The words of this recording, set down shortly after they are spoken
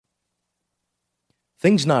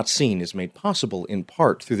Things Not Seen is made possible in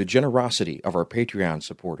part through the generosity of our Patreon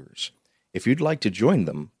supporters. If you'd like to join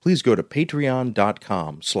them, please go to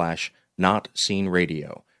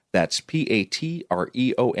patreon.com/notseenradio. That's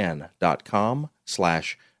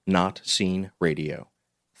patreon.com/notseenradio.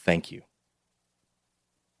 Thank you.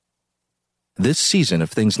 This season of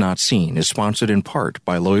Things Not Seen is sponsored in part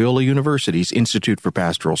by Loyola University's Institute for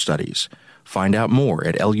Pastoral Studies. Find out more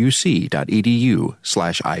at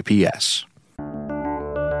luc.edu/IPS.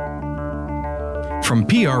 From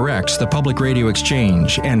PRX, the Public Radio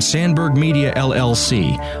Exchange, and Sandberg Media,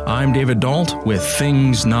 LLC, I'm David Dalt with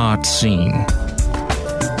Things Not Seen.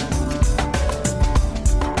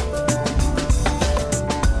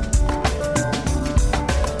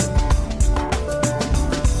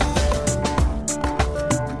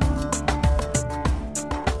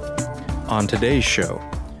 On today's show,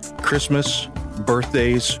 Christmas,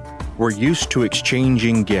 birthdays, we're used to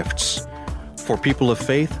exchanging gifts. For people of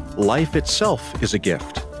faith, life itself is a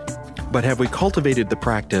gift. But have we cultivated the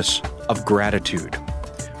practice of gratitude?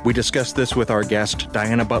 We discuss this with our guest,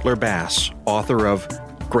 Diana Butler Bass, author of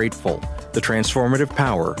Grateful, The Transformative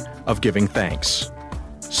Power of Giving Thanks.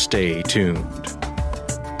 Stay tuned.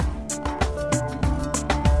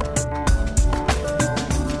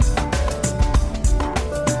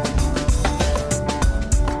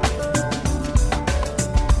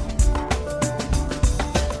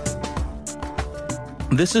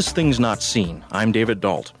 This is Things Not Seen. I'm David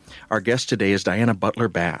Dalt. Our guest today is Diana Butler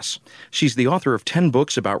Bass. She's the author of 10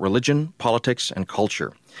 books about religion, politics, and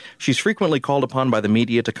culture. She's frequently called upon by the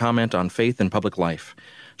media to comment on faith and public life.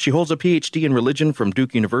 She holds a PhD in religion from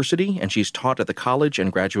Duke University, and she's taught at the college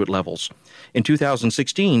and graduate levels. In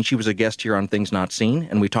 2016, she was a guest here on Things Not Seen,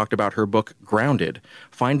 and we talked about her book, Grounded,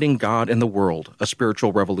 Finding God in the World, A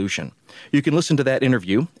Spiritual Revolution. You can listen to that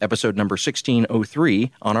interview, episode number 1603,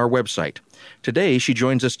 on our website. Today, she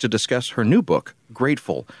joins us to discuss her new book,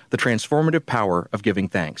 Grateful, The Transformative Power of Giving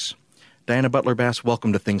Thanks. Diana Butler Bass,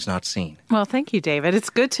 welcome to Things Not Seen. Well, thank you, David.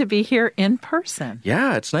 It's good to be here in person.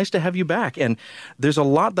 Yeah, it's nice to have you back. And there's a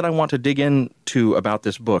lot that I want to dig into about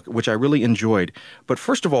this book, which I really enjoyed. But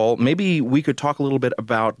first of all, maybe we could talk a little bit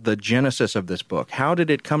about the genesis of this book. How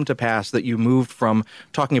did it come to pass that you moved from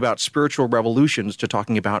talking about spiritual revolutions to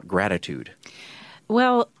talking about gratitude?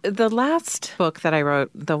 Well, the last book that I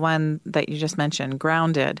wrote, the one that you just mentioned,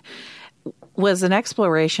 Grounded, was an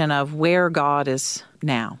exploration of where God is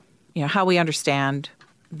now. You know, how we understand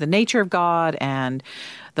the nature of God and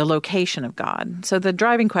the location of God. So the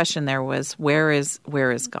driving question there was, where is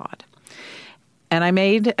God? And I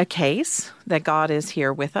made a case that God is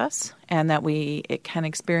here with us and that we can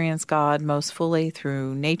experience God most fully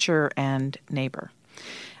through nature and neighbor.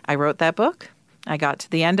 I wrote that book. I got to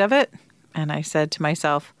the end of it, and I said to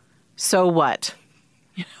myself, so what?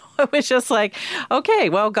 You know, it was just like, okay,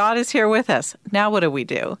 well, God is here with us. Now what do we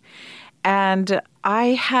do? And I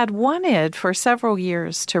had wanted for several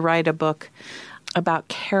years to write a book about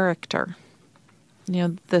character. You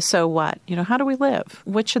know, the so what? You know, how do we live?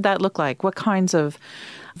 What should that look like? What kinds of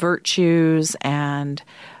virtues and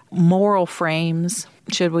moral frames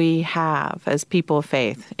should we have as people of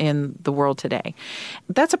faith in the world today?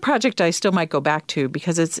 That's a project I still might go back to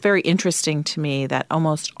because it's very interesting to me that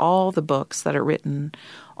almost all the books that are written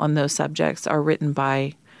on those subjects are written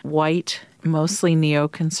by white, mostly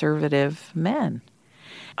neoconservative men.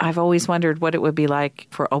 I've always wondered what it would be like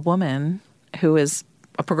for a woman who is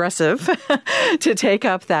a progressive to take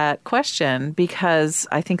up that question, because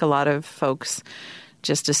I think a lot of folks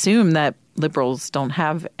just assume that liberals don't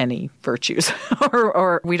have any virtues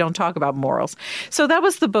or we don't talk about morals. So that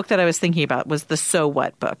was the book that I was thinking about, was the So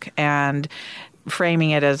What book, and framing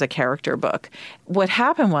it as a character book. What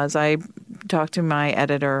happened was I talked to my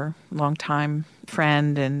editor, longtime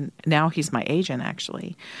friend, and now he's my agent,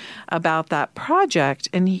 actually, about that project.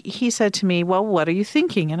 And he said to me, well, what are you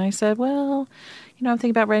thinking? And I said, well, you know, I'm thinking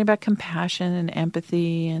about writing about compassion and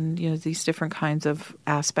empathy and, you know, these different kinds of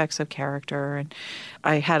aspects of character. And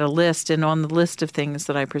I had a list, and on the list of things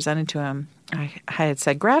that I presented to him, I had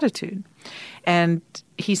said gratitude. And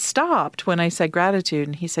he stopped when I said gratitude,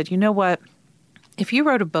 and he said, you know what? If you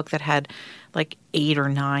wrote a book that had like 8 or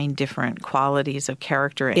 9 different qualities of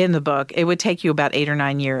character in the book, it would take you about 8 or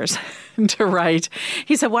 9 years to write.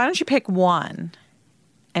 He said, why don't you pick one?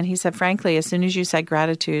 And he said, frankly, as soon as you said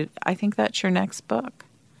gratitude, I think that's your next book.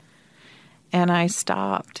 And I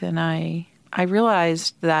stopped, and I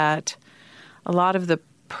realized that a lot of the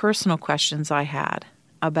personal questions I had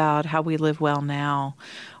about how we live well now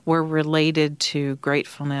were related to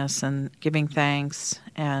gratefulness and giving thanks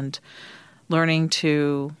and learning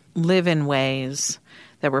to live in ways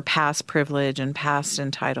that were past privilege and past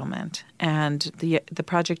entitlement. And the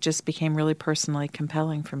project just became really personally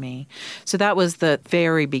compelling for me. So that was the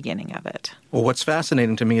very beginning of it. Well, what's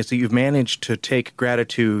fascinating to me is that you've managed to take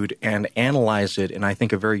gratitude and analyze it in, I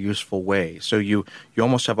think, a very useful way. So you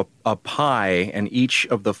almost have a pie, and each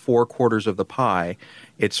of the 4 quarters of the pie,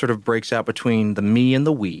 it sort of breaks out between the me and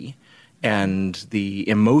the we, and the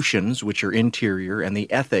emotions, which are interior, and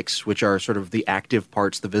the ethics, which are sort of the active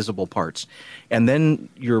parts, the visible parts. And then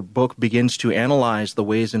your book begins to analyze the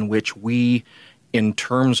ways in which we, in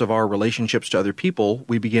terms of our relationships to other people,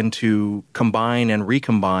 we begin to combine and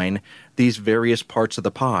recombine these various parts of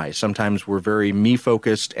the pie. Sometimes we're very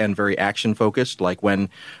me-focused and very action-focused, like when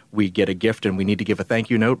we get a gift and we need to give a thank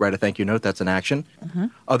you note, write a thank you note, that's an action. Mm-hmm.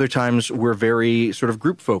 Other times we're very sort of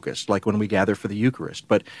group-focused, like when we gather for the Eucharist.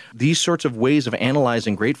 But these sorts of ways of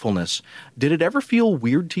analyzing gratefulness, did it ever feel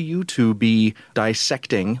weird to you to be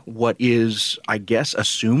dissecting what is, I guess,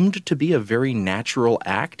 assumed to be a very natural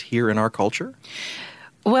act here in our culture?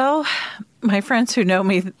 Well, my friends who know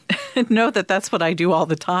me know that that's what I do all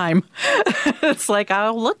the time. It's like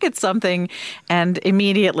I'll look at something and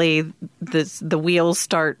immediately the wheels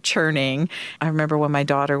start churning. I remember when my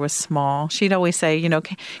daughter was small, she'd always say,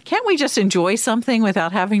 can't we just enjoy something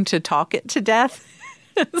without having to talk it to death?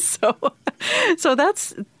 So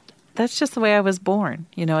that's just the way I was born.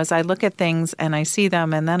 As I look at things and I see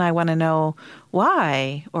them and then I want to know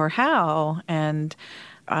why or how, and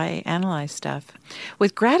I analyze stuff.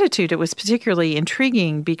 With gratitude, it was particularly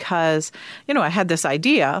intriguing because, I had this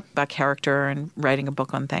idea about character and writing a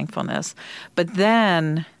book on thankfulness. But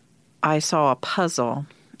then I saw a puzzle,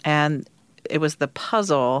 and it was the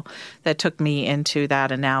puzzle that took me into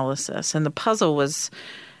that analysis. And the puzzle was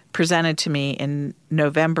presented to me in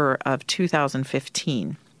November of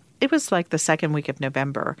 2015. It was like the second week of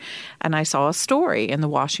November, and I saw a story in the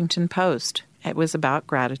Washington Post. It was about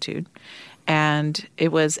gratitude. And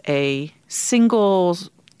it was a single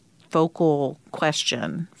focal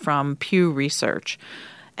question from Pew Research.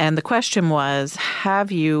 And the question was,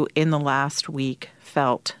 have you in the last week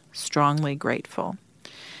felt strongly grateful?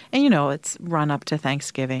 And, it's run up to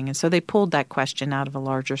Thanksgiving. And so they pulled that question out of a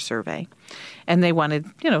larger survey. And they wanted,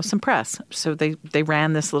 some press. So they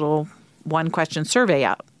ran this little one-question survey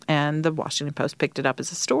out. And the Washington Post picked it up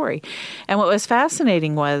as a story. And what was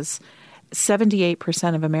fascinating was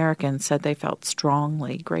 78% of Americans said they felt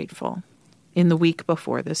strongly grateful in the week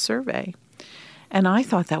before this survey. And I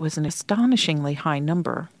thought that was an astonishingly high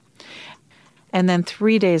number. And then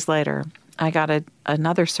 3 days later, I got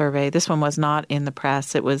another survey. This one was not in the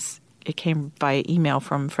press. It came via email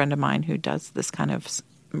from a friend of mine who does this kind of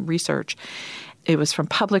research. It was from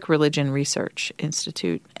Public Religion Research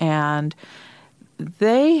Institute. And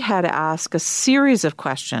they had asked a series of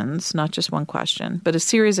questions, not just one question, but a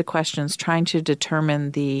series of questions trying to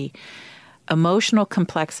determine the emotional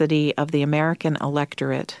complexity of the American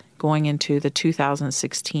electorate going into the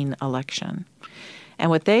 2016 election.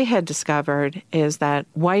 And what they had discovered is that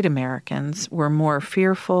white Americans were more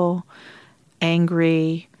fearful,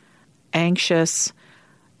 angry, anxious,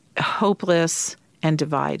 hopeless, and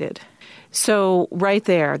divided. So right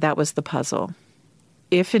there, that was the puzzle.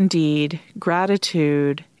 If indeed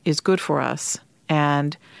gratitude is good for us,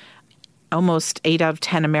 and almost 8 out of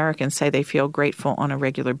 10 Americans say they feel grateful on a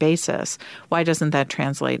regular basis, why doesn't that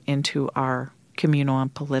translate into our communal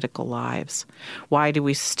and political lives? Why do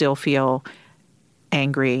we still feel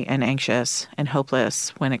angry and anxious and hopeless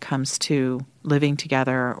when it comes to living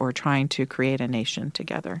together or trying to create a nation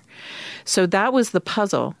together? So that was the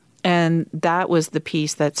puzzle. And that was the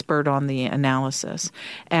piece that spurred on the analysis.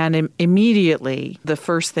 And immediately, the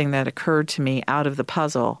first thing that occurred to me out of the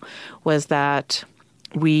puzzle was that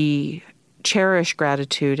we cherish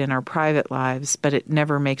gratitude in our private lives, but it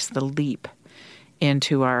never makes the leap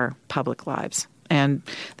into our public lives. And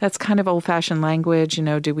that's kind of old-fashioned language,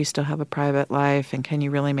 do we still have a private life, and can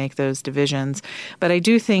you really make those divisions? But I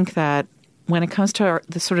do think that when it comes to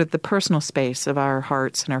the personal space of our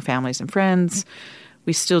hearts and our families and friends,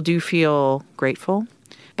 we still do feel grateful.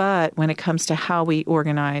 But when it comes to how we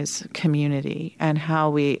organize community and how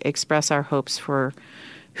we express our hopes for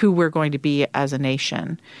who we're going to be as a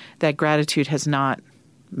nation, that gratitude has not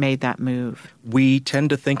made that move. We tend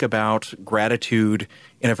to think about gratitude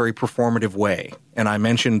in a very performative way. And I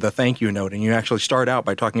mentioned the thank you note, and you actually start out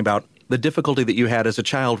by talking about the difficulty that you had as a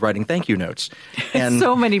child writing thank you notes. And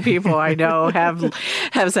so many people I know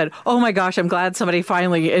have said, oh my gosh, I'm glad somebody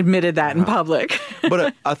finally admitted that in public.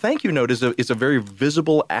 But a thank you note is a very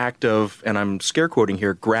visible act of, and I'm scare quoting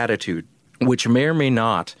here, gratitude. which may or may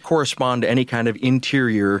not correspond to any kind of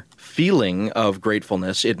interior feeling of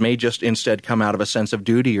gratefulness. It may just instead come out of a sense of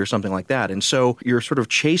duty or something like that. And so you're sort of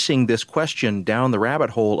chasing this question down the rabbit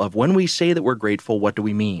hole of when we say that we're grateful, what do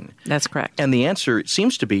we mean? That's correct. And the answer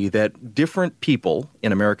seems to be that different people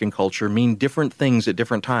in American culture mean different things at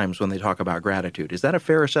different times when they talk about gratitude. Is that a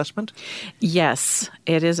fair assessment? Yes,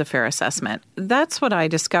 it is a fair assessment. That's what I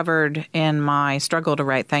discovered in my struggle to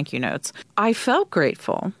write thank you notes. I felt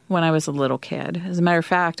grateful when I was a little kid. As a matter of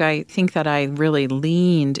fact, I think that I really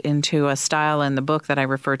leaned into a style in the book that I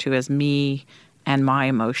refer to as me and my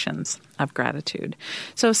emotions of gratitude.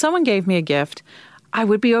 So if someone gave me a gift, I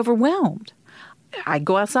would be overwhelmed. I'd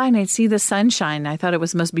go outside and I'd see the sunshine. I thought it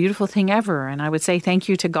was the most beautiful thing ever. And I would say thank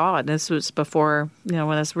you to God. This was before, when I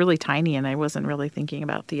was really tiny and I wasn't really thinking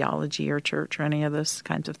about theology or church or any of those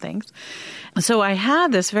kinds of things. So I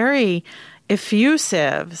had this very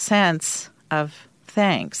effusive sense of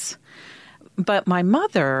thanks. But my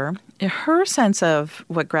mother, her sense of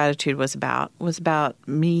what gratitude was about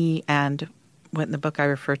me and what in the book I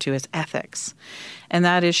refer to as ethics. And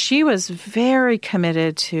that is, she was very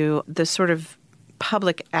committed to the sort of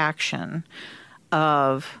public action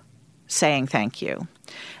of saying thank you.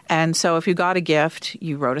 And so if you got a gift,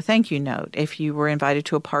 you wrote a thank you note. If you were invited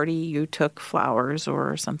to a party, you took flowers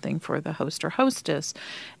or something for the host or hostess.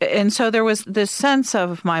 And so there was this sense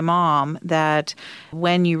of my mom that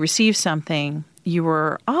when you received something, you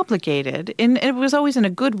were obligated, and it was always in a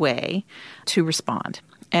good way, to respond.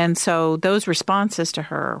 And so those responses to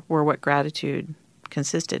her were what gratitude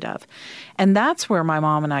consisted of. And that's where my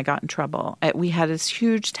mom and I got in trouble. We had this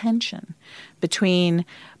huge tension between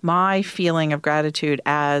my feeling of gratitude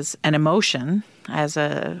as an emotion, as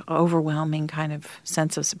an overwhelming kind of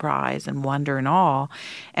sense of surprise and wonder and awe,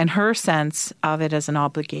 and her sense of it as an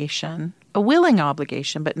obligation, a willing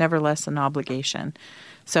obligation, but nevertheless an obligation.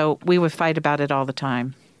 So we would fight about it all the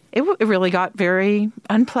time. It really got very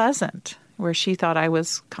unpleasant, where she thought I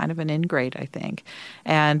was kind of an ingrate, I think.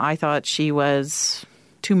 And I thought she was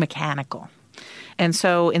too mechanical. And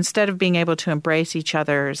so instead of being able to embrace each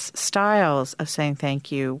other's styles of saying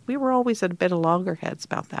thank you, we were always at a bit of loggerheads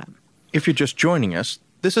about that. If you're just joining us,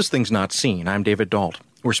 this is Things Not Seen. I'm David Dalt.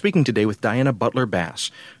 We're speaking today with Diana Butler Bass.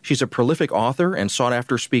 She's a prolific author and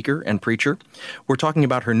sought-after speaker and preacher. We're talking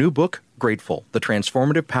about her new book, Grateful, The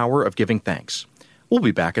Transformative Power of Giving Thanks. We'll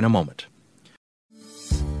be back in a moment.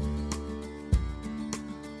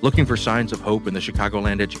 Looking for signs of hope in the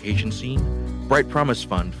Chicagoland education scene? Bright Promise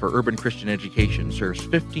Fund for Urban Christian Education serves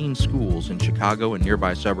 15 schools in Chicago and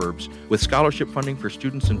nearby suburbs with scholarship funding for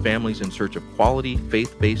students and families in search of quality,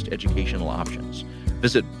 faith-based educational options.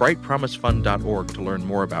 Visit brightpromisefund.org to learn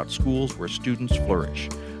more about schools where students flourish.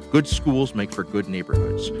 Good schools make for good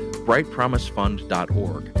neighborhoods.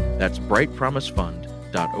 brightpromisefund.org. That's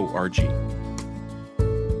brightpromisefund.org.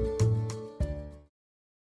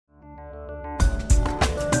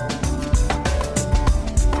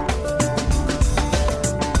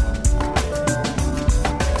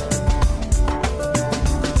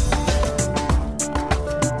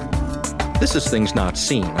 This is Things Not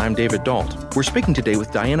Seen. I'm David Dalt. We're speaking today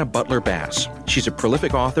with Diana Butler Bass. She's a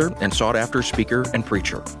prolific author and sought-after speaker and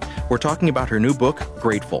preacher. We're talking about her new book,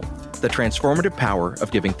 Grateful, The Transformative Power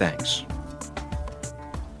of Giving Thanks.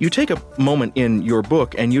 You take a moment in your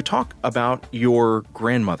book and you talk about your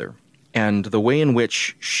grandmother and the way in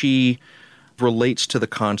which she relates to the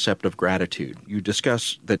concept of gratitude. You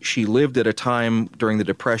discuss that she lived at a time during the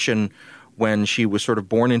Depression when she was sort of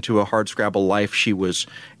born into a hardscrabble life. She was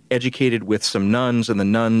educated with some nuns, and the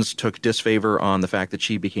nuns took disfavor on the fact that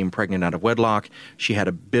she became pregnant out of wedlock. She had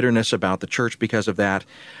a bitterness about the church because of that.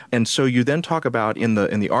 And so you then talk about in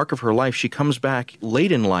the arc of her life, she comes back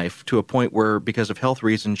late in life to a point where, because of health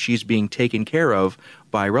reasons, she's being taken care of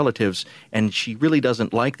by relatives, and she really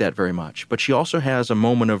doesn't like that very much. But she also has a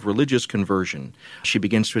moment of religious conversion. She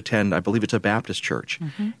begins to attend, I believe it's a Baptist church,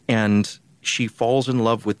 and she falls in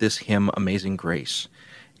love with this hymn, Amazing Grace.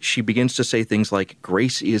 She begins to say things like,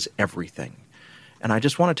 grace is everything. And I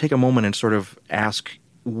just want to take a moment and sort of ask,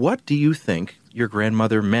 what do you think your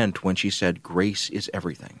grandmother meant when she said grace is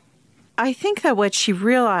everything? I think that what she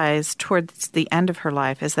realized towards the end of her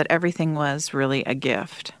life is that everything was really a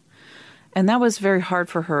gift. And that was very hard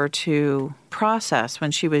for her to process when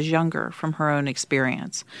she was younger from her own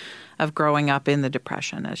experience of growing up in the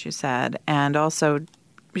Depression, as you said, and also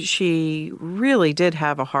she really did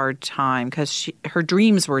have a hard time because her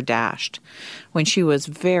dreams were dashed when she was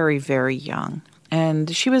very, very young.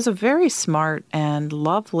 And she was a very smart and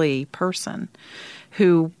lovely person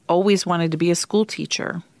who always wanted to be a school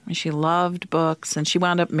teacher. She loved books, and she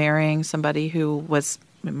wound up marrying somebody who was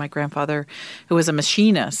my grandfather, who was a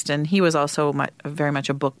machinist, and he was also very much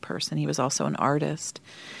a book person. He was also an artist.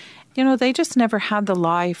 They just never had the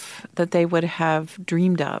life that they would have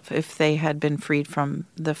dreamed of if they had been freed from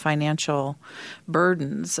the financial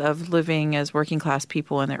burdens of living as working class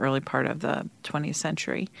people in the early part of the 20th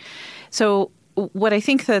century. So what I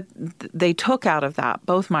think that they took out of that,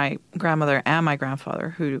 both my grandmother and my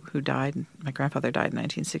grandfather, who died, my grandfather died in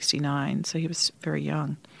 1969, so he was very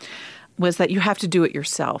young, was that you have to do it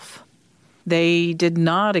yourself. They did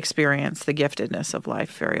not experience the giftedness of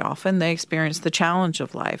life very often. They experienced the challenge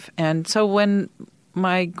of life. And so when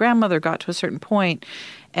my grandmother got to a certain point,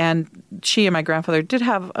 and she and my grandfather did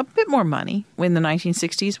have a bit more money in the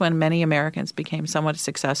 1960s when many Americans became somewhat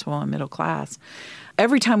successful and middle class,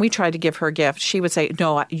 every time we tried to give her a gift, she would say,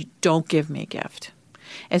 no, don't give me a gift.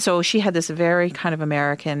 And so she had this very kind of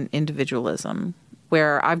American individualism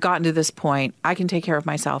where I've gotten to this point, I can take care of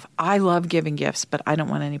myself. I love giving gifts, but I don't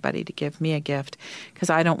want anybody to give me a gift because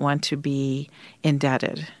I don't want to be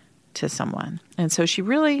indebted to someone. And so she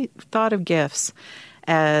really thought of gifts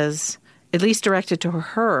as, at least directed to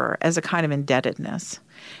her, as a kind of indebtedness.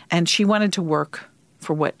 And she wanted to work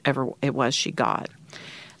for whatever it was she got.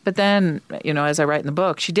 But then, as I write in the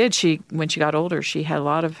book, when she got older, she had a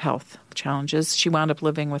lot of health challenges. She wound up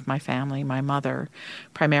living with my family. My mother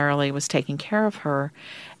primarily was taking care of her.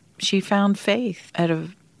 She found faith at a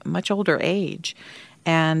much older age.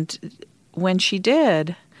 And when she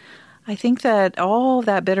did, I think that all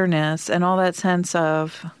that bitterness and all that sense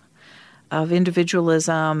of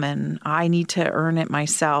individualism and I need to earn it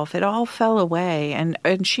myself, it all fell away.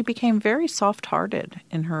 And she became very soft-hearted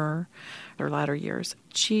in her latter years.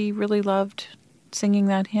 She really loved singing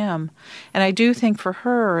that hymn. And I do think for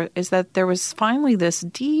her is that there was finally this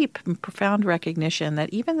deep and profound recognition that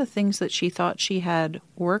even the things that she thought she had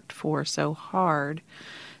worked for so hard,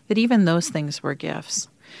 that even those things were gifts.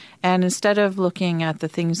 And instead of looking at the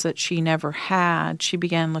things that she never had, she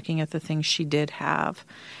began looking at the things she did have,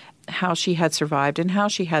 how she had survived and how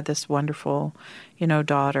she had this wonderful,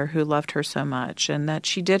 daughter who loved her so much, and that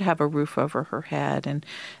she did have a roof over her head, and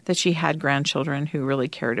that she had grandchildren who really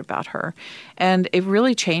cared about her. And it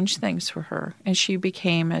really changed things for her. And she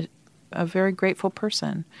became a very grateful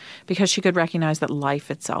person because she could recognize that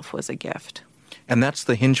life itself was a gift. And that's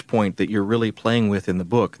the hinge point that you're really playing with in the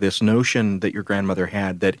book, this notion that your grandmother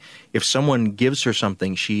had that if someone gives her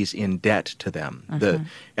something, she's in debt to them.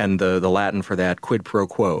 Mm-hmm. The Latin for that, quid pro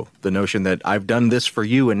quo, the notion that I've done this for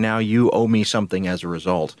you and now you owe me something as a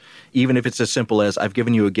result, even if it's as simple as I've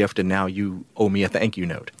given you a gift and now you owe me a thank you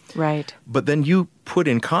note. Right. But then you put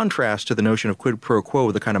in contrast to the notion of quid pro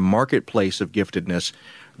quo, the kind of marketplace of giftedness,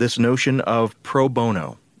 this notion of pro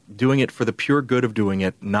bono. Doing it for the pure good of doing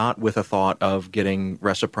it, not with a thought of getting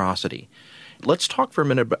reciprocity. Let's talk for a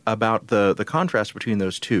minute about the contrast between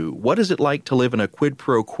those two. What is it like to live in a quid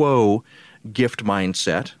pro quo gift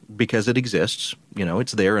mindset? Because it exists,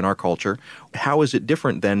 it's there in our culture. How is it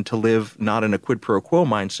different then to live not in a quid pro quo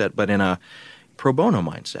mindset, but in a pro bono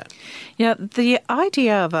mindset? Yeah, the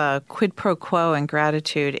idea of a quid pro quo and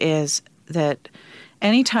gratitude is that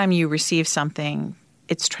anytime you receive something,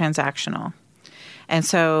 it's transactional. And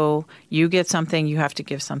so you get something, you have to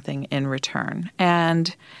give something in return.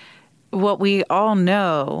 And what we all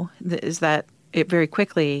know is that it very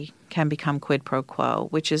quickly can become quid pro quo,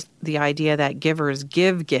 which is the idea that givers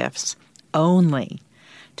give gifts only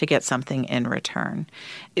to get something in return.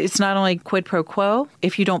 It's not only quid pro quo.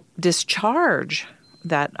 If you don't discharge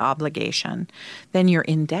that obligation, then you're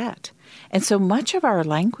in debt. And so much of our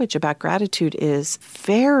language about gratitude is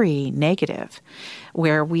very negative,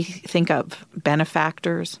 where we think of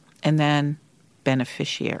benefactors and then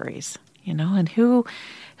beneficiaries, and who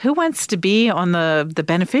wants to be on the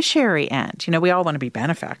beneficiary end? We all want to be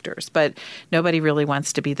benefactors, but nobody really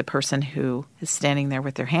wants to be the person who is standing there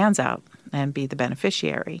with their hands out and be the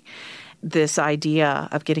beneficiary. This idea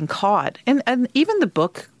of getting caught, and even the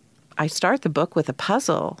book, I start the book with a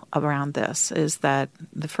puzzle around this, is that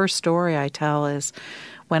the first story I tell is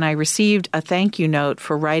when I received a thank you note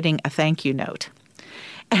for writing a thank you note.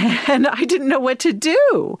 And I didn't know what to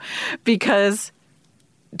do because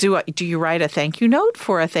do you write a thank you note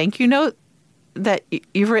for a thank you note that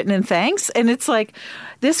you've written in thanks? And it's like,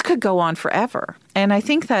 this could go on forever. And I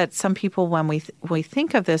think that some people, when we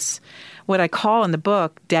think of this, what I call in the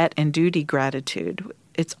book debt and duty gratitude,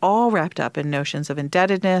 it's all wrapped up in notions of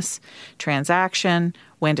indebtedness, transaction,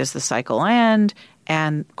 when does the cycle end,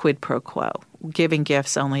 and quid pro quo, giving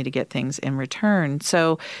gifts only to get things in return.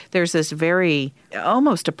 So there's this very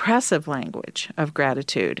almost oppressive language of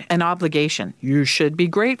gratitude and obligation. You should be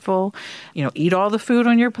grateful. Eat all the food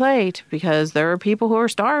on your plate because there are people who are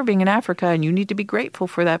starving in Africa and you need to be grateful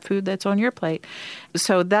for that food that's on your plate.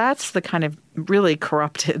 So that's the kind of really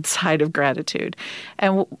corrupted side of gratitude.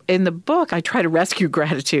 And in the book, I try to rescue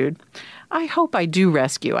gratitude. I hope I do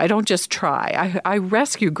rescue. I don't just try. I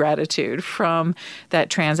rescue gratitude from that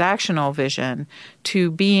transactional vision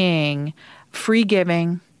to being free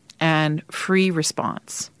giving and free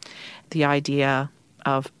response. The idea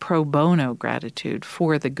of pro bono gratitude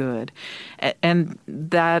for the good. And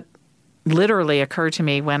that literally occurred to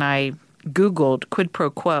me when I Googled quid pro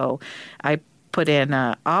quo. I put in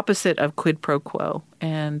opposite of quid pro quo,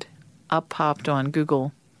 and up popped on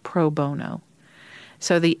Google pro bono.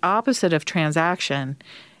 So the opposite of transaction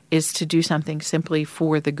is to do something simply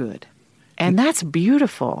for the good. And that's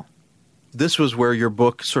beautiful. This was where your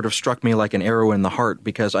book sort of struck me like an arrow in the heart,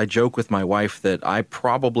 because I joke with my wife that I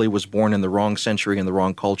probably was born in the wrong century in the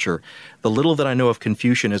wrong culture. The little that I know of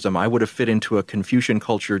Confucianism, I would have fit into a Confucian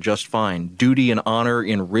culture just fine. Duty and honor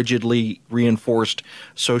in rigidly reinforced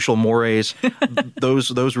social mores,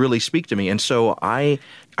 those really speak to me. And so I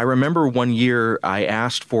remember one year I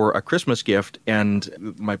asked for a Christmas gift,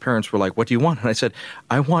 and my parents were like, "What do you want?" And I said,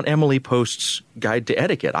 "I want Emily Post's Guide to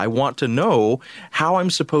Etiquette. I want to know how I'm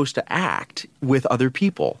supposed to act with other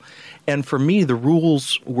people." And for me, the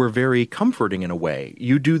rules were very comforting in a way.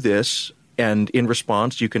 You do this, and in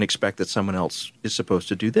response, you can expect that someone else is supposed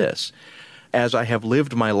to do this. As I have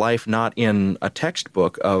lived my life not in a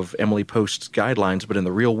textbook of Emily Post's guidelines, but in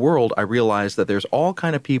the real world, I realize that there's all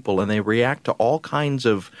kind of people, and they react to all kinds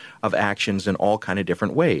of actions in all kind of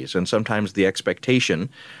different ways. And sometimes the expectation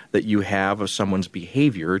that you have of someone's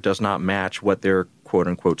behavior does not match what they're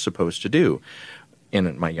quote-unquote supposed to do.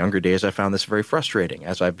 In my younger days, I found this very frustrating.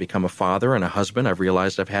 As I've become a father and a husband, I've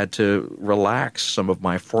realized I've had to relax some of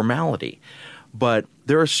my formality. But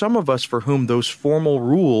there are some of us for whom those formal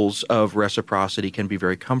rules of reciprocity can be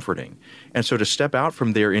very comforting. And so to step out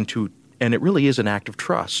from there into, and it really is an act of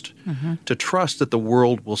trust, to trust that the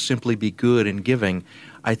world will simply be good and giving.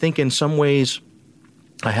 I think in some ways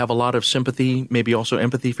I have a lot of sympathy, maybe also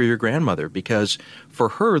empathy for your grandmother, because for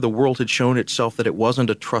her, the world had shown itself that it wasn't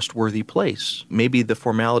a trustworthy place. Maybe the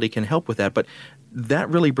formality can help with that, but that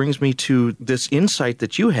really brings me to this insight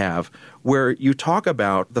that you have where you talk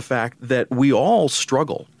about the fact that we all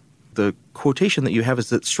struggle. The quotation that you have is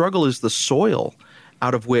that struggle is the soil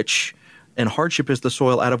out of which, and hardship is the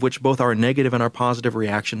soil out of which both our negative and our positive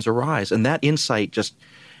reactions arise. And that insight just,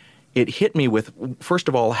 it hit me with, first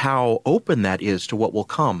of all, how open that is to what will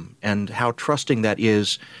come and how trusting that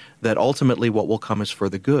is that ultimately what will come is for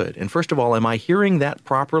the good. And first of all, am I hearing that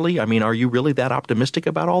properly? I mean, are you really that optimistic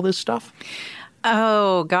about all this stuff?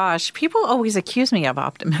 Oh, gosh. People always accuse me of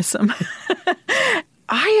optimism.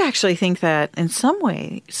 I actually think that in some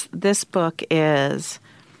ways this book is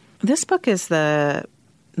the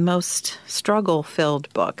most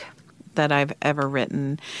struggle-filled book that I've ever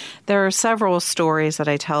written. There are several stories that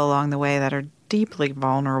I tell along the way that are deeply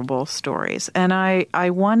vulnerable stories. And I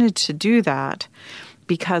wanted to do that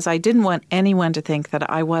because I didn't want anyone to think that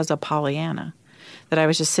I was a Pollyanna, that I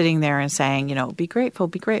was just sitting there and saying, be grateful,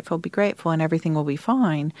 be grateful, be grateful, and everything will be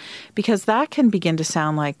fine, because that can begin to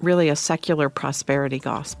sound like really a secular prosperity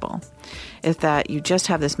gospel. Is that you just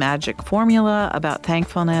have this magic formula about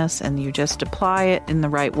thankfulness and you just apply it in the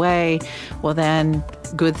right way, well then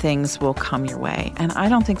good things will come your way. And I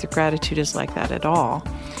don't think that gratitude is like that at all.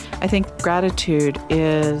 I think gratitude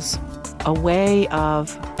is a way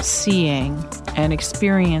of seeing and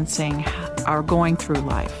experiencing our going through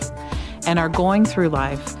life. And our going through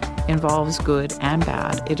life involves good and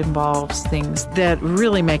bad. It involves things that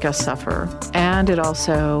really make us suffer. And it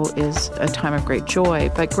also is a time of great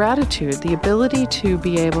joy. But gratitude, the ability to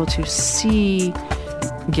be able to see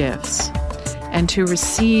gifts and to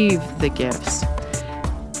receive the gifts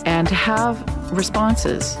and to have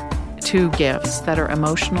responses to gifts that are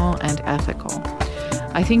emotional and ethical.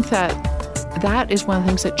 I think that is one of the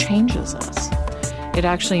things that changes us. It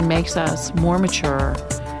actually makes us more mature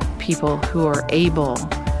people who are able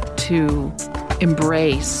to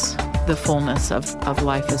embrace the fullness of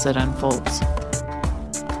life as it unfolds.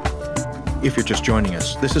 If you're just joining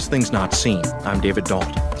us, this is Things Not Seen. I'm David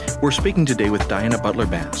Dalt. We're speaking today with Diana Butler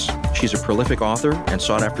Bass. She's a prolific author and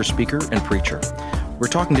sought-after speaker and preacher. We're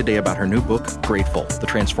talking today about her new book, Grateful, The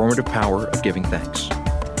Transformative Power of Giving Thanks.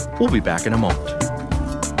 We'll be back in a moment.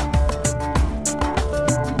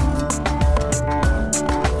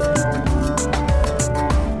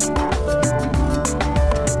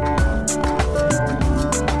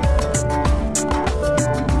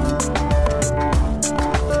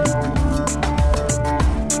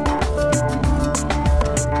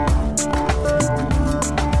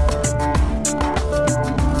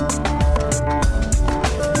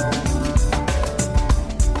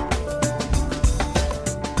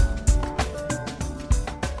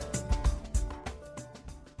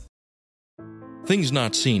 Things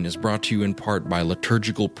Not Seen is brought to you in part by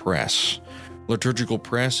Liturgical Press. Liturgical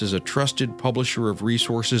Press is a trusted publisher of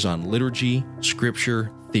resources on liturgy,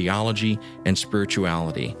 scripture, theology, and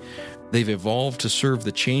spirituality. They've evolved to serve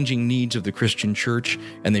the changing needs of the Christian church,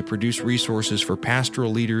 and they produce resources for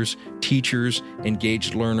pastoral leaders, teachers,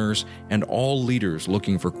 engaged learners, and all leaders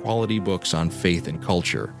looking for quality books on faith and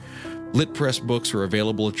culture. Lit Press books are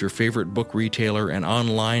available at your favorite book retailer and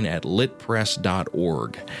online at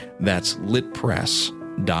litpress.org. That's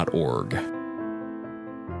litpress.org.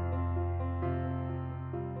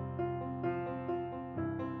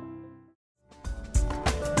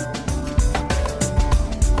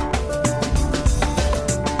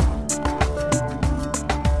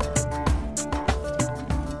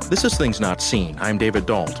 This is Things Not Seen. I'm David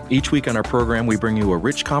Dalt. Each week on our program, we bring you a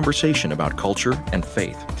rich conversation about culture and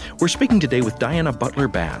faith. We're speaking today with Diana Butler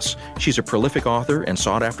Bass. She's a prolific author and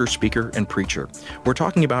sought-after speaker and preacher. We're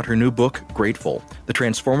talking about her new book, Grateful, The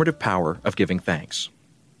Transformative Power of Giving Thanks.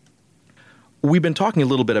 We've been talking a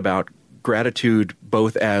little bit about gratitude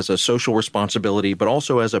both as a social responsibility, but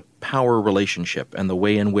also as a power relationship and the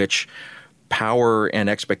way in which power and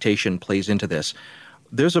expectation plays into this.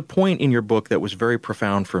 There's a point in your book that was very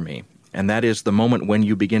profound for me, and that is the moment when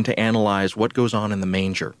you begin to analyze what goes on in the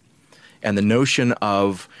manger. And the notion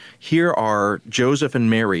of, here are Joseph and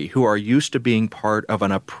Mary, who are used to being part of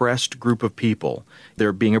an oppressed group of people.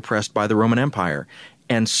 They're being oppressed by the Roman Empire.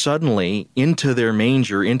 And suddenly, into their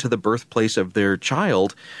manger, into the birthplace of their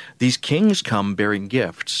child, these kings come bearing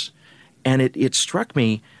gifts. And it struck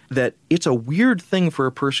me that it's a weird thing for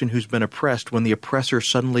a person who's been oppressed when the oppressor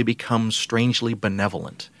suddenly becomes strangely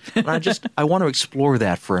benevolent. And I want to explore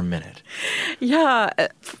that for a minute. Yeah,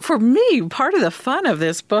 for me, part of the fun of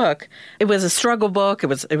this book, it was a struggle book. It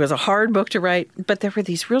was a hard book to write, but there were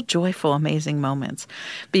these real joyful, amazing moments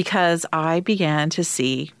because I began to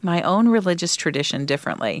see my own religious tradition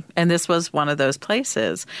differently. And this was one of those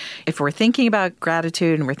places. If we're thinking about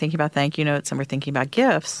gratitude and we're thinking about thank you notes and we're thinking about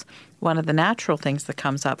gifts, one of the natural things that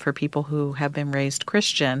comes up for people who have been raised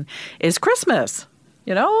Christian is Christmas,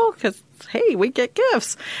 because, hey, we get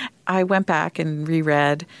gifts. I went back and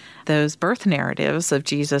reread those birth narratives of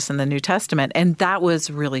Jesus in the New Testament, and that was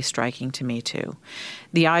really striking to me, too.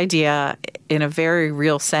 The idea, in a very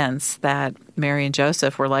real sense, that Mary and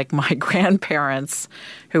Joseph were like my grandparents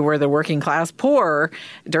who were the working class poor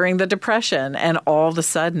during the Depression, and all of a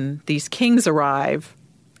sudden, these kings arrive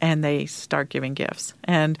and they start giving gifts.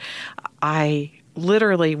 And I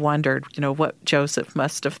literally wondered, what Joseph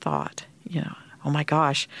must have thought, oh my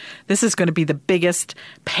gosh, this is going to be the biggest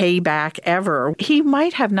payback ever. He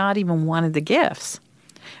might have not even wanted the gifts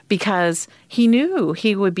because he knew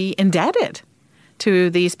he would be indebted to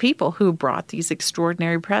these people who brought these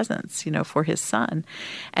extraordinary presents, for his son.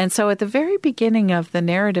 And so at the very beginning of the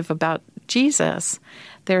narrative about Jesus,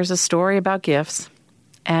 there's a story about gifts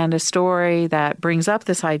and a story that brings up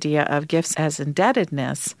this idea of gifts as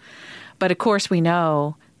indebtedness. But of course, we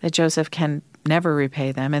know that Joseph can never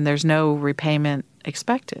repay them, and there's no repayment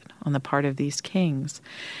expected on the part of these kings.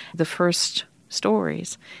 The first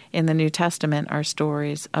stories in the New Testament are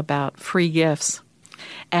stories about free gifts.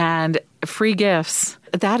 And free gifts,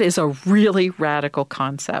 that is a really radical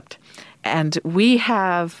concept. And we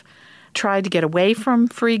have tried to get away from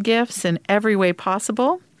free gifts in every way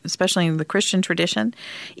possible, especially in the Christian tradition,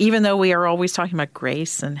 even though we are always talking about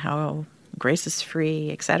grace and how grace is free,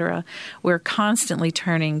 etc. We're constantly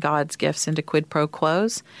turning God's gifts into quid pro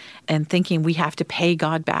quos and thinking we have to pay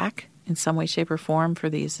God back in some way, shape, or form for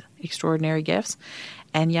these extraordinary gifts.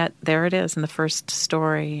 And yet there it is in the first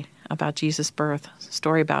story about Jesus' birth, a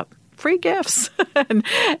story about free gifts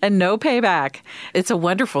and no payback. It's a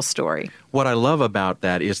wonderful story. What I love about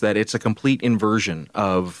that is that it's a complete inversion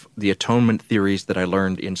of the atonement theories that I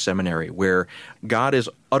learned in seminary, where God is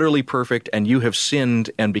utterly perfect and you have sinned,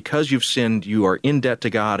 and because you've sinned, you are in debt to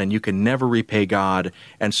God and you can never repay God,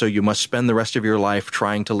 and so you must spend the rest of your life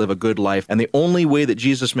trying to live a good life. And the only way that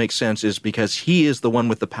Jesus makes sense is because he is the one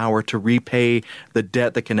with the power to repay the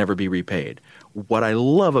debt that can never be repaid. What I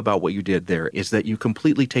love about what you did there is that you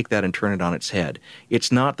completely take that and turn it on its head. It's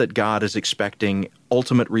not that God is expecting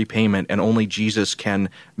ultimate repayment and only Jesus can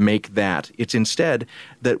make that. It's instead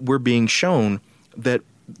that we're being shown that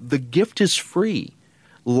the gift is free.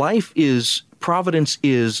 Life is, providence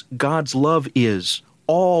is, God's love is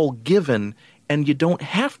all given, and you don't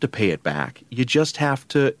have to pay it back. You just have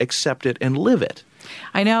to accept it and live it.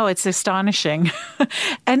 I know, it's astonishing.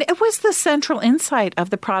 And it was the central insight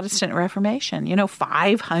of the Protestant Reformation.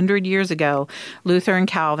 500 years ago, Luther and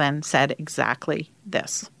Calvin said exactly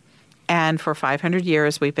this. And for 500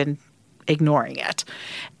 years, we've been ignoring it.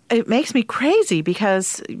 it makes me crazy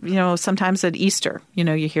because, sometimes at Easter,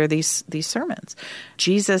 you hear these sermons.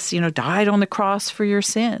 Jesus, died on the cross for your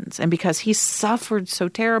sins. And because he suffered so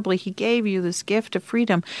terribly, he gave you this gift of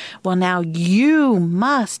freedom. Well, now you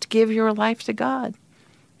must give your life to God.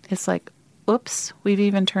 It's like, oops, we've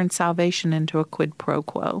even turned salvation into a quid pro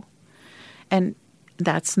quo. And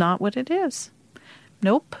that's not what it is.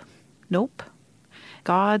 Nope.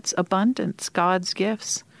 God's abundance, God's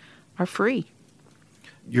gifts are free.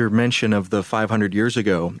 Your mention of the 500 years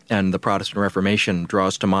ago and the Protestant Reformation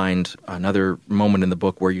draws to mind another moment in the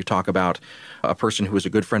book where you talk about a person who was a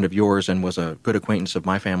good friend of yours and was a good acquaintance of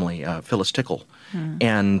my family, Phyllis Tickle,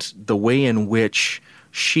 and the way in which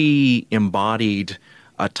she embodied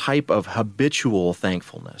a type of habitual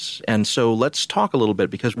thankfulness. And so let's talk a little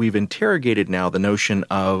bit, because we've interrogated now the notion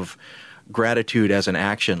of gratitude as an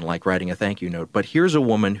action, like writing a thank you note. But here's a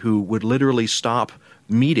woman who would literally stop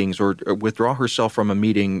meetings or withdraw herself from a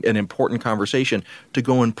meeting, an important conversation, to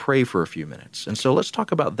go and pray for a few minutes. And so let's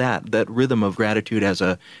talk about that rhythm of gratitude as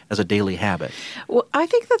a daily habit. Well, I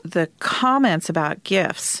think that the comments about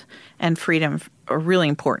gifts and freedom are really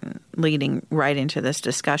important, leading right into this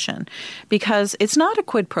discussion, because it's not a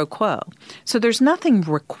quid pro quo. So there's nothing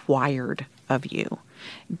required of you.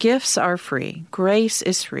 Gifts are free. Grace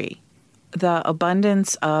is free. The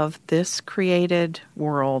abundance of this created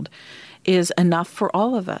world is enough for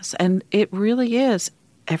all of us. And it really is.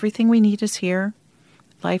 Everything we need is here.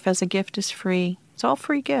 Life as a gift is free. It's all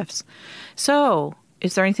free gifts. So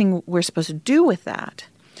is there anything we're supposed to do with that?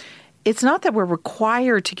 It's not that we're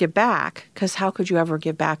required to give back, because how could you ever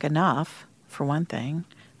give back enough, for one thing?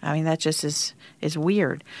 I mean, that just is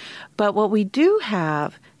weird. But what we do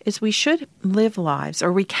have is we should live lives,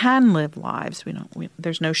 or we can live lives.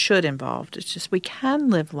 There's no should involved. It's just we can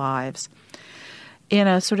live lives in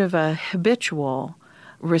a sort of a habitual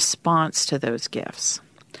response to those gifts.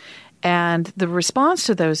 And the response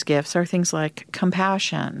to those gifts are things like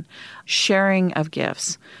compassion, sharing of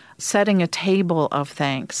gifts, setting a table of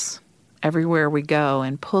thanks everywhere we go,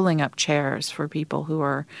 and pulling up chairs for people who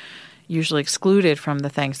are usually excluded from the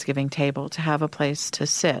Thanksgiving table to have a place to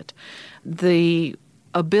sit. The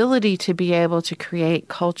ability to be able to create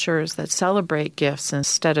cultures that celebrate gifts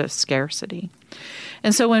instead of scarcity.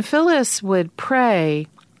 And so when Phyllis would pray,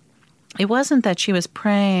 it wasn't that she was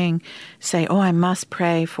praying, say, I must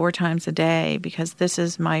pray 4 times a day because this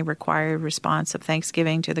is my required response of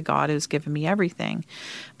thanksgiving to the God who's given me everything.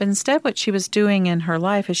 But instead what she was doing in her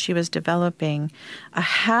life is she was developing a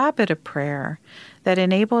habit of prayer that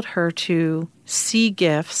enabled her to see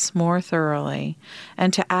gifts more thoroughly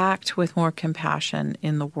and to act with more compassion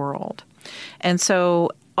in the world. And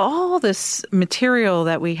so all this material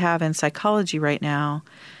that we have in psychology right now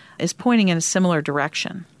is pointing in a similar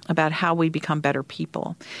direction about how we become better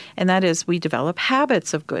people. And that is, we develop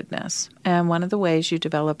habits of goodness. And one of the ways you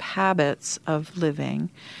develop habits of living,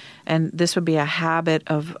 and this would be a habit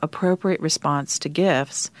of appropriate response to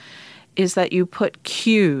gifts, is that you put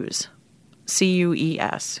cues,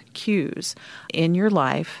 C-U-E-S, cues, in your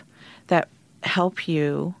life that help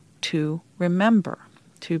you to remember,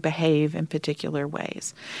 to behave in particular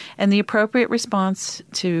ways. And the appropriate response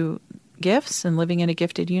to gifts and living in a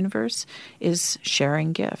gifted universe is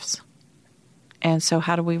sharing gifts. And so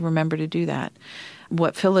how do we remember to do that?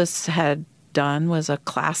 What Phyllis had done was a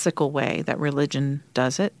classical way that religion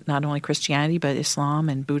does it, not only Christianity, but Islam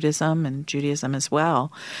and Buddhism and Judaism as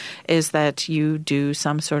well, is that you do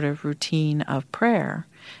some sort of routine of prayer.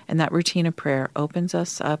 And that routine of prayer opens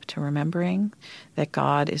us up to remembering that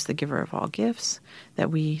God is the giver of all gifts,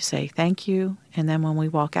 that we say thank you, and then when we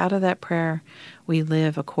walk out of that prayer, we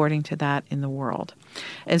live according to that in the world.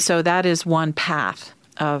 And so that is one path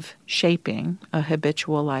of shaping a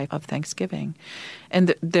habitual life of thanksgiving.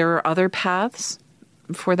 And there are other paths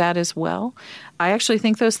for that as well. I actually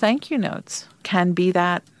think those thank you notes can be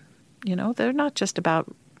that, they're not just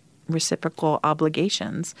about reciprocal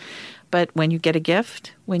obligations, but when you get a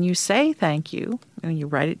gift, when you say thank you, and you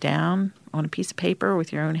write it down on a piece of paper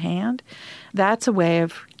with your own hand, that's a way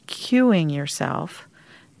of cueing yourself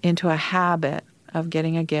into a habit of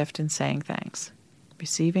getting a gift and saying thanks.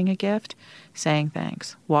 Receiving a gift, saying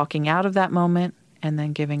thanks, walking out of that moment, and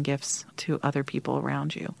then giving gifts to other people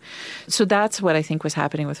around you. So that's what I think was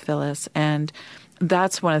happening with Phyllis. And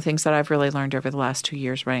that's one of the things that I've really learned over the last 2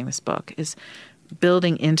 years writing this book, is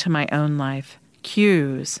building into my own life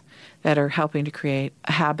cues that are helping to create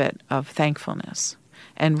a habit of thankfulness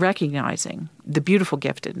and recognizing the beautiful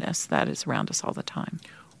giftedness that is around us all the time.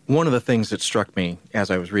 One of the things that struck me as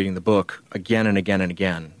I was reading the book again and again and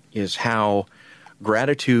again is how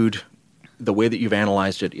gratitude, the way that you've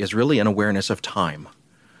analyzed it, is really an awareness of time.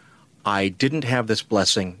 I didn't have this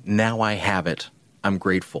blessing, now I have it, I'm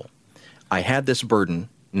grateful. I had this burden,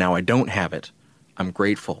 now I don't have it, I'm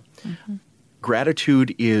grateful. Mm-hmm.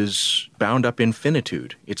 Gratitude is bound up in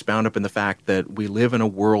finitude. It's bound up in the fact that we live in a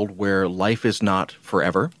world where life is not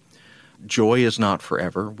forever. Joy is not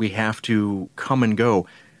forever. We have to come and go.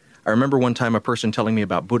 I remember one time a person telling me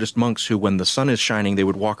about Buddhist monks who, when the sun is shining, they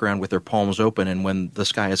would walk around with their palms open, and when the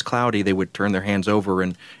sky is cloudy, they would turn their hands over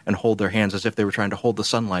and hold their hands as if they were trying to hold the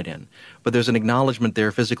sunlight in. But there's an acknowledgement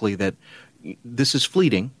there physically that this is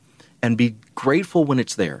fleeting, and be grateful when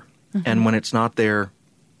it's there. Mm-hmm. And when it's not there,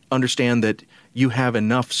 understand that you have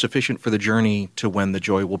enough sufficient for the journey to when the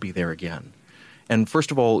joy will be there again. And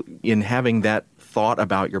first of all, in having that thought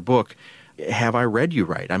about your book, have I read you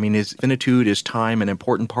right? I mean, is finitude, is time an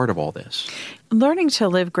important part of all this? Learning to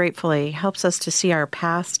live gratefully helps us to see our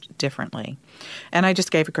past differently. And I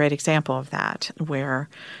just gave a great example of that, where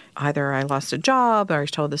either I lost a job or I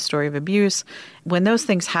told the story of abuse. When those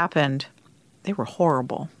things happened, they were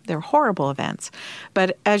horrible. They were horrible events.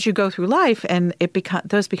 But as you go through life and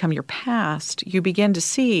those become your past, you begin to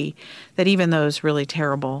see that even those really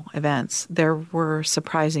terrible events, there were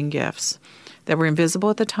surprising gifts that were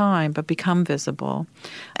invisible at the time but become visible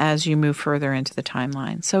as you move further into the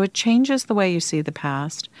timeline. So it changes the way you see the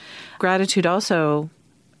past. Gratitude also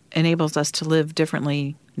enables us to live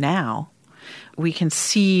differently now. We can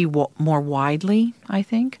see more widely, I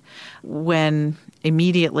think, when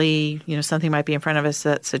immediately, something might be in front of us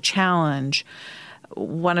that's a challenge.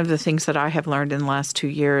 One of the things that I have learned in the last 2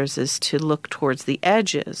 years is to look towards the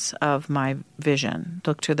edges of my vision,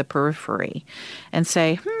 look to the periphery, and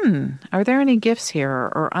say, are there any gifts here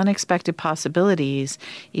or unexpected possibilities,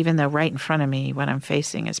 even though right in front of me what I'm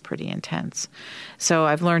facing is pretty intense. So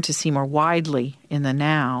I've learned to see more widely in the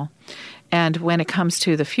now. And when it comes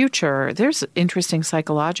to the future, there's interesting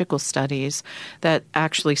psychological studies that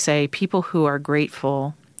actually say people who are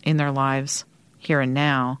grateful in their lives here and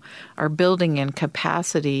now are building in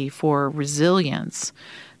capacity for resilience,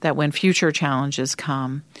 that when future challenges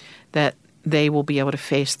come, that they will be able to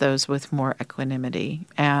face those with more equanimity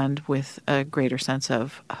and with a greater sense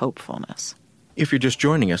of hopefulness. If you're just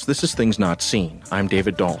joining us, this is Things Not Seen. I'm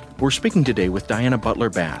David Dalt. We're speaking today with Diana Butler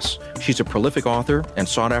Bass. She's a prolific author and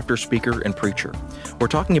sought-after speaker and preacher. We're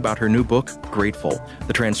talking about her new book, Grateful,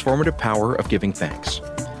 The Transformative Power of Giving Thanks.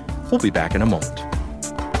 We'll be back in a moment.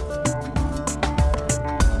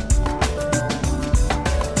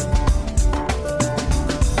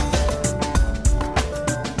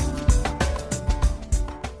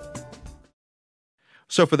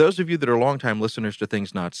 So for those of you that are longtime listeners to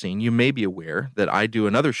Things Not Seen, you may be aware that I do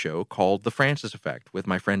another show called The Francis Effect with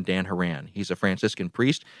my friend Dan Horan. He's a Franciscan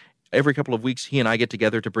priest. Every couple of weeks, he and I get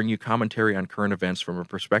together to bring you commentary on current events from a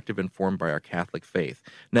perspective informed by our Catholic faith.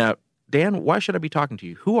 Now, Dan, why should I be talking to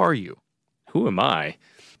you? Who are you? Who am I?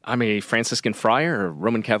 I'm a Franciscan friar, a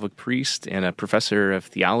Roman Catholic priest, and a professor of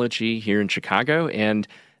theology here in Chicago, and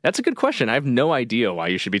that's a good question. I have no idea why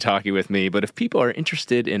you should be talking with me, but if people are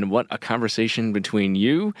interested in what a conversation between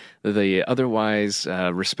you, the otherwise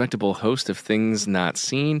respectable host of Things Not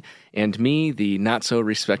Seen, and me, the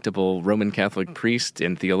not-so-respectable Roman Catholic priest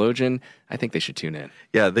and theologian, I think they should tune in.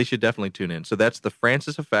 Yeah, they should definitely tune in. So that's The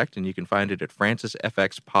Francis Effect, and you can find it at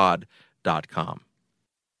francisfxpod.com.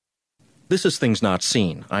 This is Things Not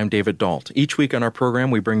Seen. I'm David Dalt. Each week on our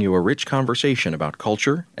program, we bring you a rich conversation about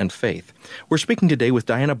culture and faith. We're speaking today with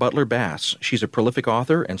Diana Butler Bass. She's a prolific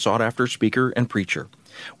author and sought-after speaker and preacher.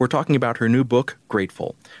 We're talking about her new book,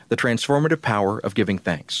 Grateful, The Transformative Power of Giving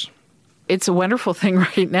Thanks. It's a wonderful thing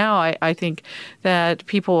right now, I think, that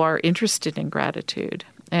people are interested in gratitude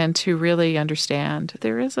and to really understand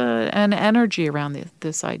there is an energy around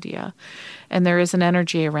this idea. And there is an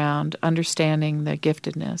energy around understanding the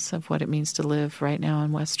giftedness of what it means to live right now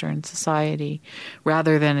in Western society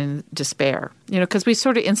rather than in despair. Because we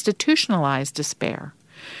sort of institutionalize despair.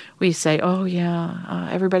 We say,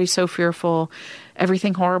 everybody's so fearful,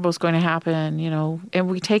 everything horrible is going to happen, and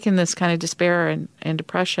we take in this kind of despair and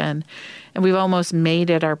depression, and we've almost made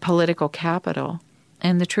it our political capital.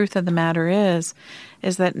 And the truth of the matter is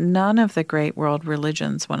that none of the great world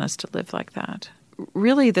religions want us to live like that.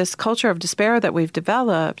 Really, this culture of despair that we've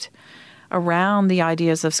developed around the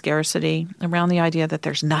ideas of scarcity, around the idea that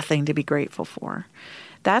there's nothing to be grateful for,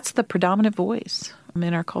 that's the predominant voice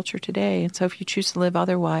in our culture today. And so if you choose to live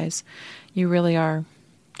otherwise, you really are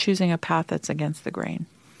choosing a path that's against the grain.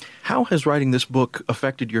 How has writing this book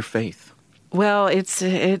affected your faith? Well,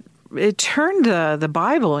 it it turned the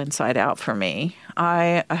Bible inside out for me.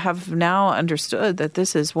 I have now understood that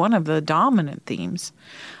this is one of the dominant themes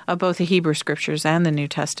of both the Hebrew Scriptures and the New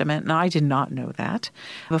Testament, and I did not know that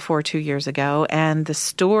before 2 years ago. And the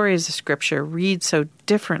stories of Scripture read so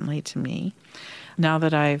differently to me now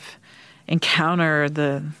that I've encountered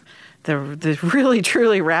the really,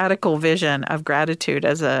 truly radical vision of gratitude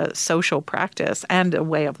as a social practice and a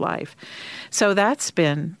way of life. So that's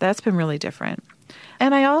been really different.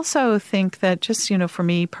 And I also think that just, for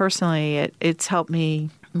me personally, it's helped me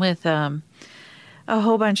with a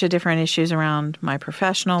whole bunch of different issues around my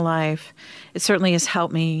professional life. It certainly has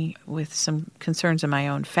helped me with some concerns in my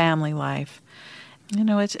own family life.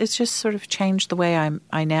 It's just sort of changed the way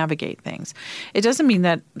I navigate things. It doesn't mean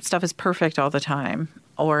that stuff is perfect all the time,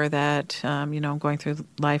 or that, I'm going through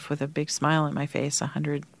life with a big smile on my face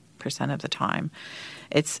 100% of the time.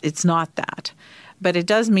 It's not that. But it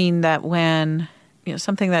does mean that when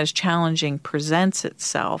something that is challenging presents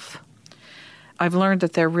itself, I've learned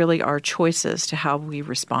that there really are choices to how we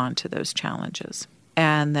respond to those challenges.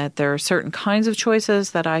 And that there are certain kinds of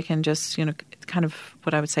choices that I can just, kind of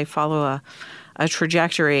what I would say follow a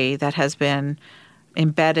trajectory that has been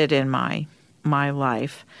embedded in my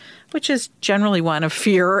life, which is generally one of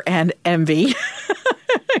fear and envy.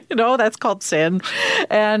 That's called sin.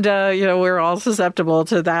 And, we're all susceptible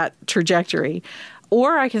to that trajectory.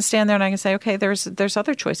 Or I can stand there and I can say, okay, there's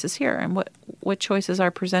other choices here. And what choices are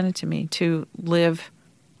presented to me to live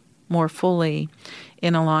more fully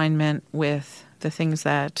in alignment with the things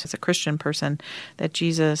that, as a Christian person, that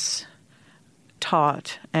Jesus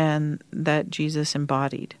taught and that Jesus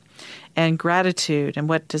embodied. And gratitude, and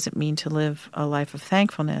what does it mean to live a life of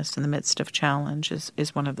thankfulness in the midst of challenge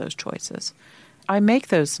is one of those choices. I make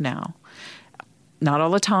those now. Not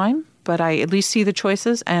all the time, but I at least see the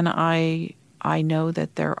choices, and I know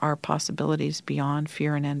that there are possibilities beyond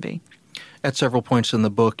fear and envy. At several points in the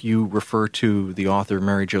book, you refer to the author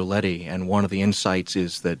Mary Jo Leddy, and one of the insights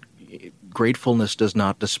is that gratefulness does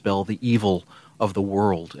not dispel the evil of the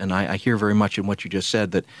world. And I hear very much in what you just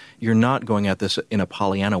said that you're not going at this in a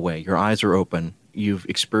Pollyanna way. Your eyes are open. You've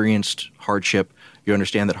experienced hardship. You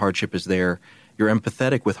understand that hardship is there. You're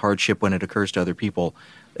empathetic with hardship when it occurs to other people.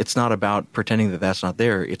 It's not about pretending that that's not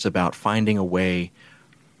there. It's about finding a way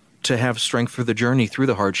to have strength for the journey through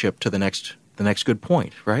the hardship to the next good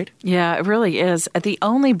point, right? Yeah, it really is. The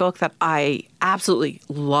only book that I absolutely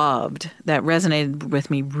loved, that resonated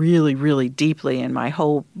with me really, really deeply in my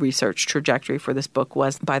whole research trajectory for this book,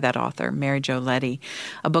 was by that author, Mary Jo Leddy,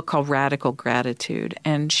 a book called Radical Gratitude.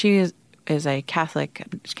 And she is a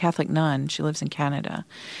Catholic nun. She lives in Canada.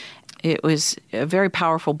 It was a very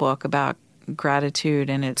powerful book about gratitude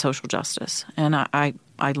and its social justice. And I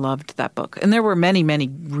loved that book. And there were many, many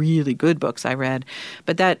really good books I read.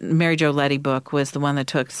 But that Mary Jo Leddy book was the one that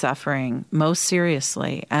took suffering most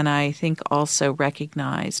seriously. And I think also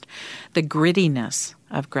recognized the grittiness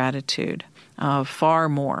of gratitude far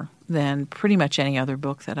more than pretty much any other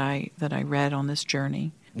book that I read on this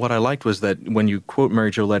journey. What I liked was that when you quote Mary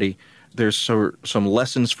Jo Leddy, there's some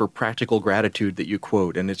lessons for practical gratitude that you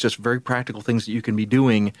quote. And it's just very practical things that you can be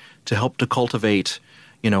doing to help to cultivate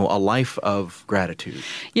a life of gratitude.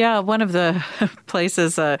 Yeah, one of the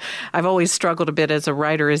places I've always struggled a bit as a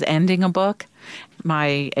writer is ending a book.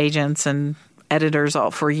 My agents and editors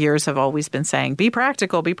for years have always been saying, be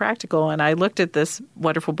practical, be practical. And I looked at this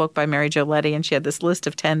wonderful book by Mary Jo Leddy, and she had this list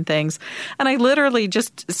of 10 things. And I literally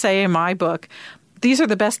just say in my book, these are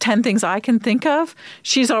the best 10 things I can think of.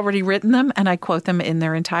 She's already written them, and I quote them in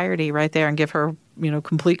their entirety right there and give her,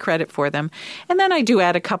 complete credit for them. And then I do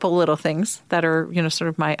add a couple little things that are, sort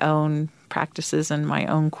of my own practices and my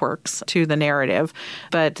own quirks to the narrative.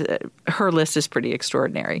 But her list is pretty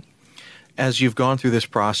extraordinary. As you've gone through this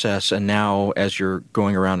process, and now as you're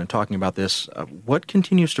going around and talking about this, what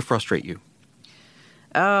continues to frustrate you?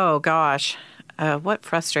 Oh, gosh. What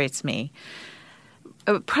frustrates me?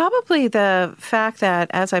 Probably the fact that,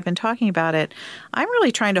 as I've been talking about it, I'm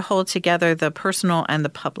really trying to hold together the personal and the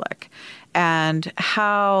public, and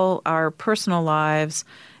how our personal lives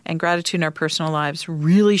and gratitude in our personal lives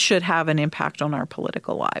really should have an impact on our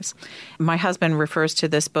political lives. My husband refers to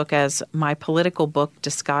this book as my political book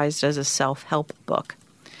disguised as a self-help book.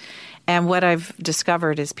 And what I've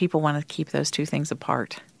discovered is people want to keep those two things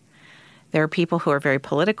apart. There are people who are very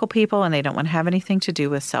political people, and they don't want to have anything to do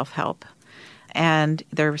with self-help. And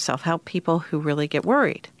there are self-help people who really get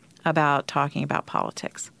worried about talking about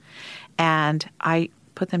politics. And I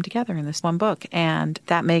put them together in this one book. And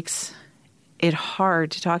that makes it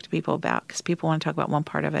hard to talk to people about, because people want to talk about one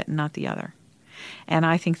part of it and not the other. And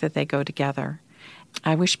I think that they go together.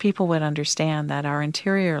 I wish people would understand that our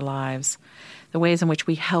interior lives, the ways in which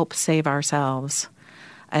we help save ourselves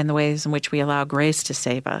and the ways in which we allow grace to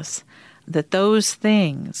save us, that those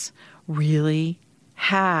things really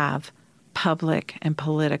have public and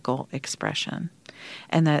political expression,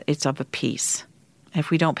 and that it's of a piece. If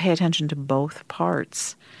we don't pay attention to both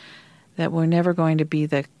parts, that we're never going to be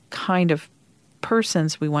the kind of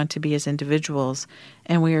persons we want to be as individuals,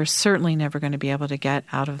 and we are certainly never going to be able to get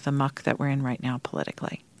out of the muck that we're in right now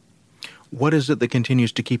politically. What is it that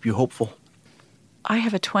continues to keep you hopeful? I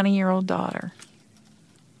have a 20-year-old daughter.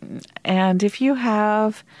 And if you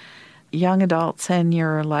have young adults in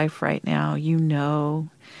your life right now, you know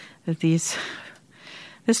that this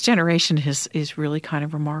generation is really kind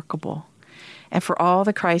of remarkable. And for all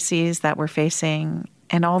the crises that we're facing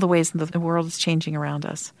and all the ways that the world is changing around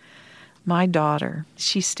us, my daughter,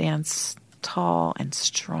 she stands tall and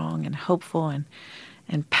strong and hopeful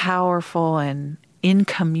and powerful and in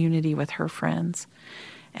community with her friends.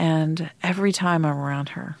 And every time I'm around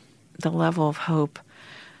her, the level of hope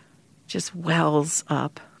just wells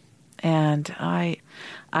up. And I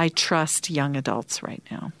trust young adults right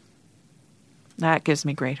now. That gives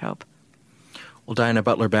me great hope. Well, Diana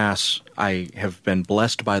Butler Bass, I have been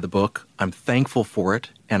blessed by the book. I'm thankful for it,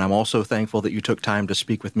 and I'm also thankful that you took time to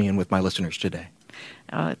speak with me and with my listeners today.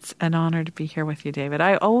 Oh, it's an honor to be here with you, David.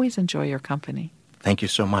 I always enjoy your company. Thank you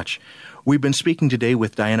so much. We've been speaking today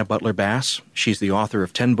with Diana Butler Bass. She's the author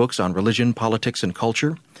of 10 books on religion, politics, and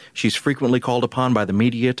culture. She's frequently called upon by the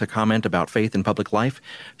media to comment about faith in public life.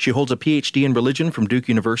 She holds a Ph.D. in religion from Duke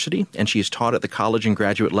University, and she is taught at the college and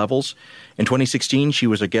graduate levels. In 2016, she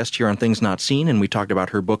was a guest here on Things Not Seen, and we talked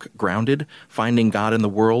about her book, Grounded, Finding God in the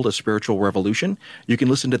World, A Spiritual Revolution. You can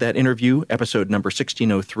listen to that interview, episode number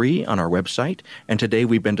 1603, on our website. And today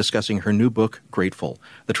we've been discussing her new book, Grateful,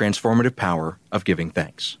 The Transformative Power of Giving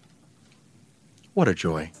Thanks. What a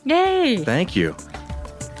joy. Yay! Thank you.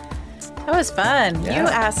 That was fun. Yeah. You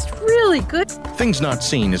asked really good. Things Not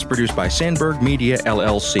Seen is produced by Sandberg Media,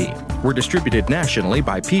 LLC. We're distributed nationally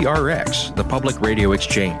by PRX, the Public Radio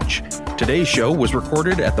Exchange. Today's show was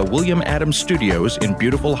recorded at the William Adams Studios in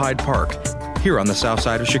beautiful Hyde Park, here on the south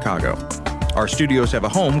side of Chicago. Our studios have a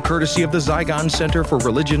home courtesy of the Zygon Center for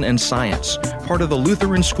Religion and Science, part of the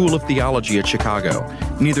Lutheran School of Theology at Chicago.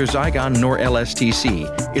 Neither Zygon nor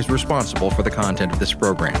LSTC is responsible for the content of this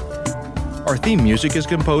program. Our theme music is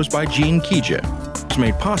composed by Gene Kija. It's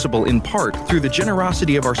made possible in part through the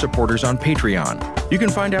generosity of our supporters on Patreon. You can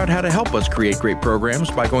find out how to help us create great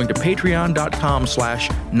programs by going to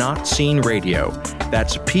patreon.com/notseenradio.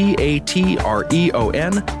 That's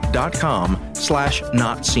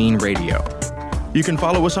patreon.com/notseenradio. You can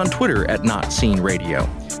follow us on Twitter at Not Seen Radio.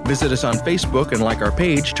 Visit us on Facebook and like our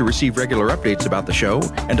page to receive regular updates about the show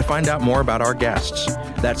and to find out more about our guests.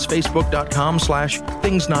 That's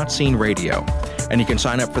facebook.com/Things Not Seen Radio. And you can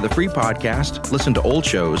sign up for the free podcast, listen to old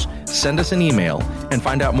shows, send us an email, and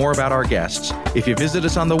find out more about our guests if you visit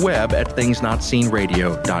us on the web at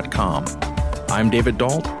thingsnotseenradio.com. I'm David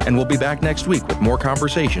Dalt, and we'll be back next week with more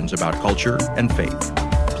conversations about culture and faith.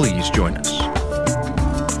 Please join us.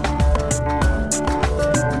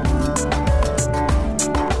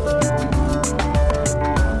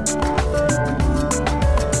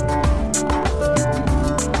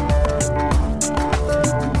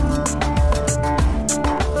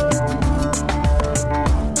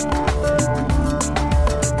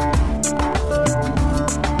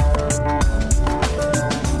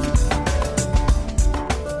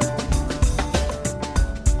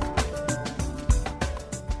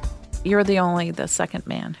 You're the second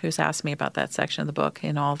man who's asked me about that section of the book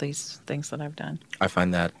in all these things that I've done. I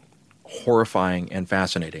find that horrifying and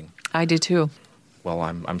fascinating. I do too. Well,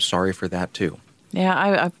 I'm sorry for that too. Yeah,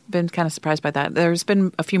 I've been kind of surprised by that. There's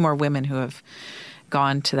been a few more women who have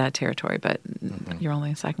gone to that territory, but you're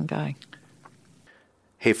only the second guy.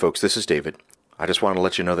 Hey folks, this is David. I just wanted to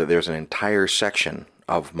let you know that there's an entire section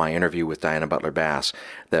of my interview with Diana Butler Bass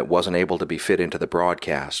that wasn't able to be fit into the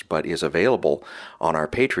broadcast, but is available on our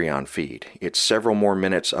Patreon feed. It's several more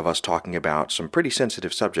minutes of us talking about some pretty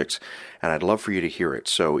sensitive subjects, and I'd love for you to hear it.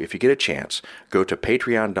 So if you get a chance, go to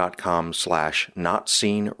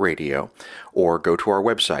patreon.com/notseenradio or go to our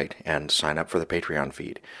website and sign up for the Patreon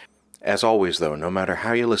feed. As always, though, no matter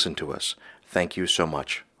how you listen to us, thank you so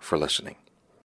much for listening.